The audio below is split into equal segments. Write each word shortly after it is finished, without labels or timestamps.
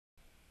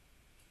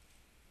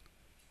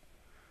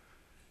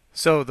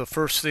So the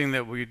first thing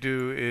that we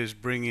do is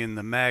bring in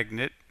the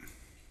magnet.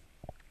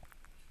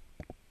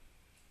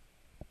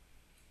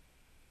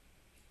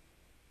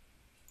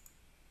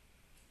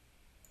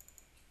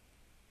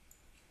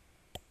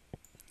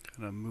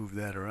 Gonna move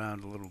that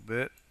around a little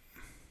bit.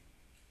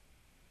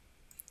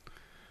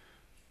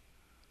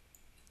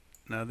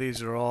 Now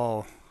these are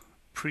all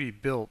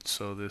pre-built,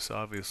 so this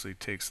obviously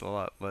takes a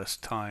lot less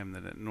time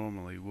than it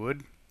normally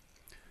would.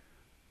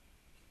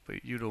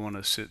 But you don't want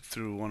to sit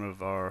through one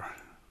of our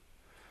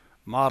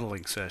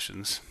modeling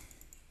sessions.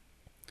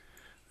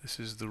 This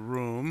is the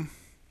room,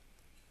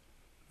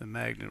 the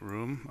magnet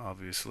room,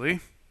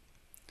 obviously.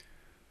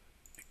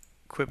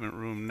 Equipment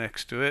room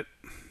next to it.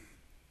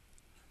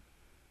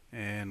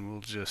 And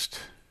we'll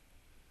just,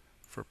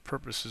 for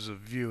purposes of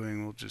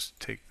viewing, we'll just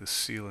take the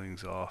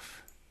ceilings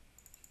off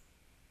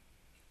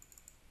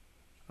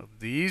of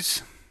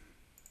these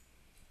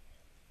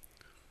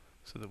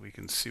so that we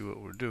can see what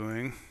we're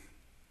doing.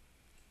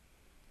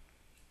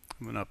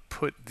 I'm going to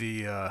put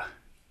the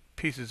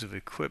pieces of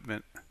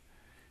equipment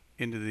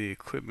into the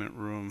equipment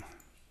room.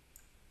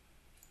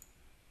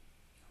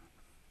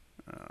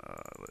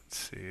 Let's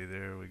see,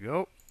 there we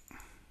go.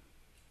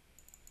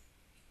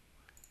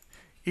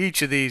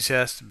 Each of these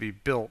has to be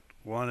built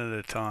one at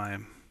a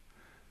time,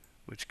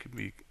 which can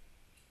be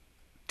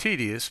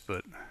tedious,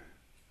 but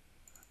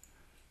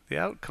the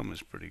outcome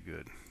is pretty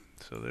good.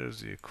 So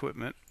there's the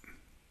equipment.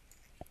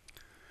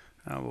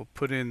 Now we'll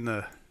put in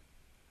the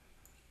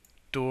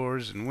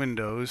doors and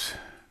windows,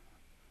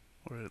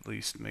 or at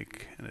least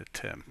make an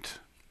attempt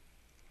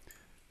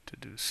to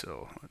do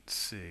so. Let's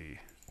see.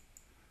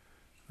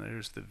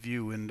 There's the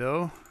view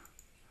window,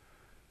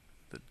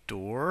 the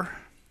door.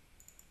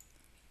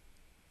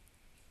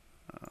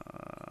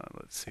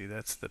 Let's see,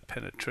 that's the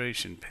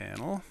penetration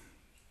panel.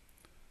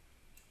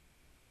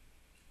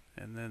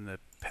 And then the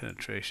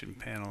penetration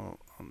panel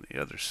on the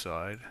other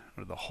side,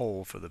 or the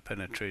hole for the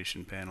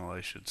penetration panel,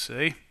 I should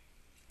say.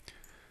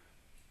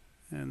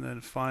 And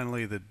then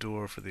finally the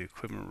door for the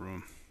equipment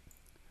room.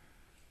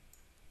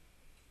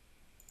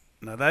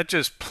 Now that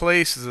just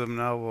places them.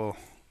 Now we'll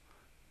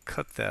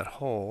cut that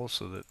hole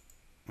so that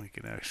we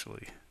can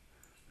actually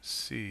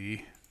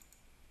see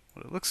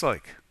what it looks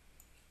like.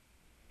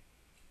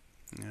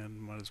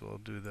 And might as well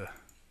do the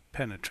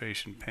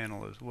penetration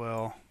panel as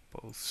well,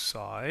 both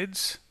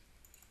sides.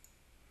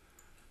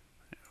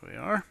 There we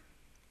are.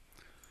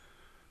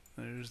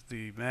 There's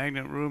the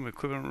magnet room,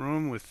 equipment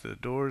room with the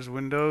doors,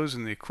 windows,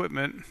 and the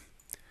equipment.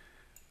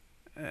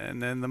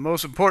 And then the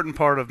most important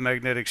part of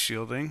magnetic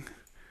shielding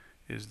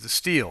is the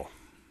steel.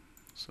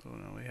 So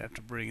now we have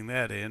to bring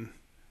that in.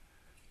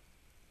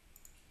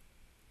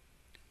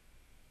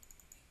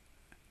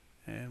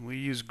 And we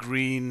use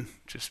green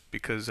just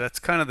because that's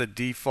kind of the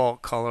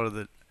default color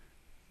that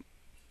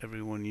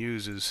everyone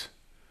uses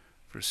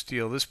for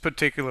steel. This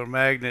particular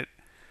magnet,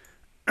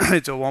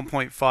 it's a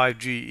 1.5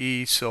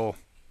 GE, so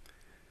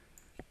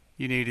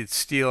you needed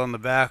steel on the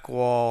back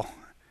wall.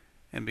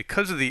 And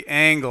because of the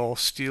angle,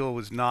 steel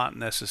was not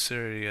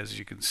necessary, as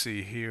you can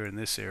see here in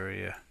this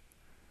area,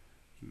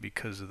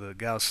 because of the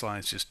Gauss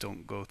lines just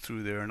don't go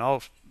through there. And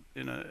I'll,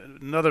 in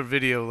another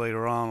video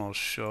later on, I'll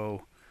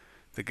show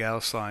the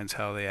Gauss lines,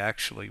 how they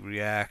actually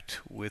react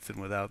with and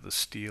without the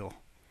steel.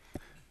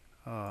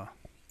 The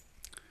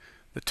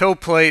toe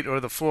plate or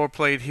the floor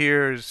plate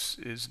here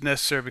is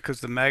necessary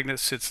because the magnet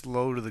sits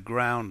low to the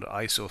ground.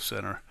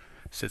 Isocenter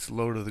sits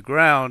low to the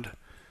ground.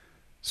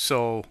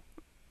 So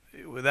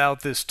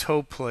without this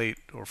toe plate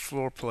or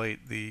floor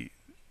plate, the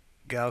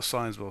Gauss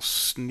lines will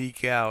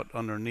sneak out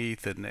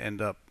underneath and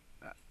end up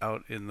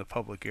out in the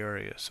public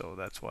area. So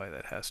that's why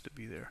that has to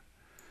be there.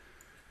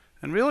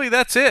 And really,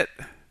 that's it.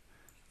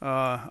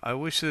 I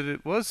wish that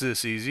it was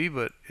this easy,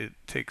 but it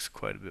takes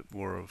quite a bit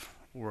more of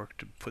work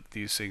to put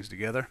these things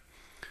together.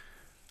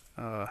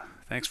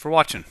 Thanks for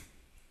watching.